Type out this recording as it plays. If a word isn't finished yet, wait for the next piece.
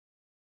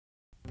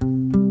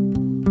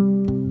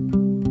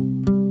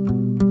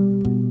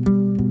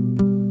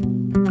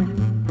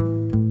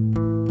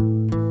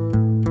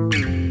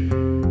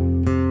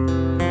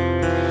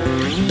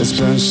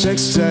been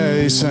 6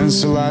 days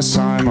since the last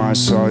time I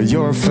saw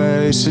your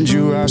face, and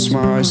you asked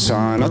my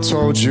sign. I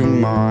told you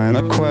mine,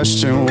 I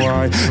questioned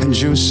why, and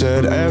you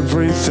said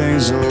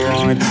everything's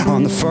aligned.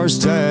 On the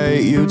first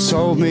day you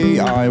told me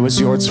I was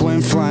your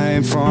twin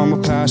flame from a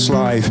past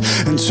life,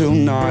 and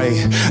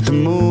tonight the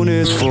moon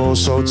is full,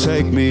 so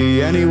take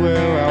me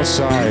anywhere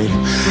outside.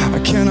 I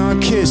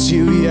cannot kiss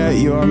you yet,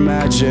 you're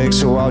magic,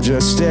 so I'll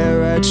just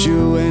stare at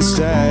you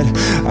instead.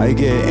 I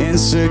get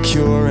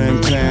insecure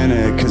and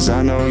panic, cause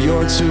I know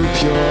you're too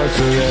pure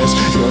for this.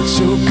 You're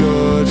too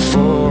good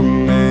for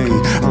me,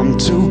 I'm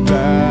too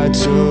bad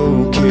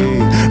to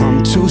keep.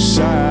 I'm too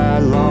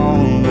sad,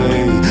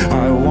 lonely,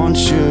 I want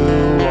you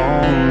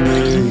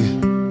only.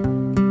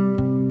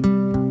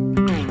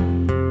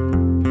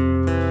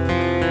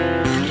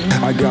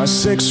 I got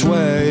 6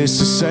 ways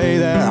to say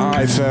that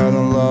I fell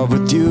in love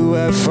with you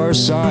at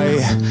first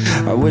sight.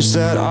 I wish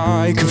that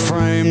I could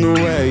frame the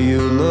way you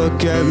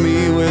look at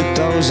me with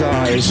those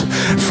eyes.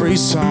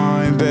 Freeze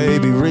time,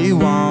 baby,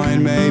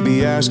 rewind.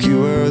 Maybe ask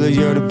you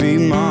earlier to be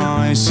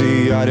mine.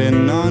 See, I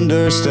didn't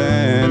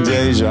understand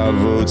deja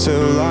vu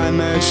till I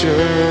met you.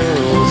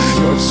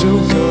 You're too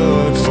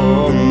good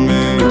for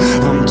me,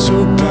 I'm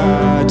too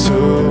bad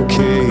to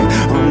keep.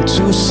 I'm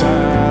too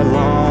sad,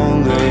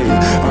 lonely,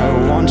 I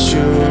want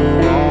you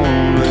all.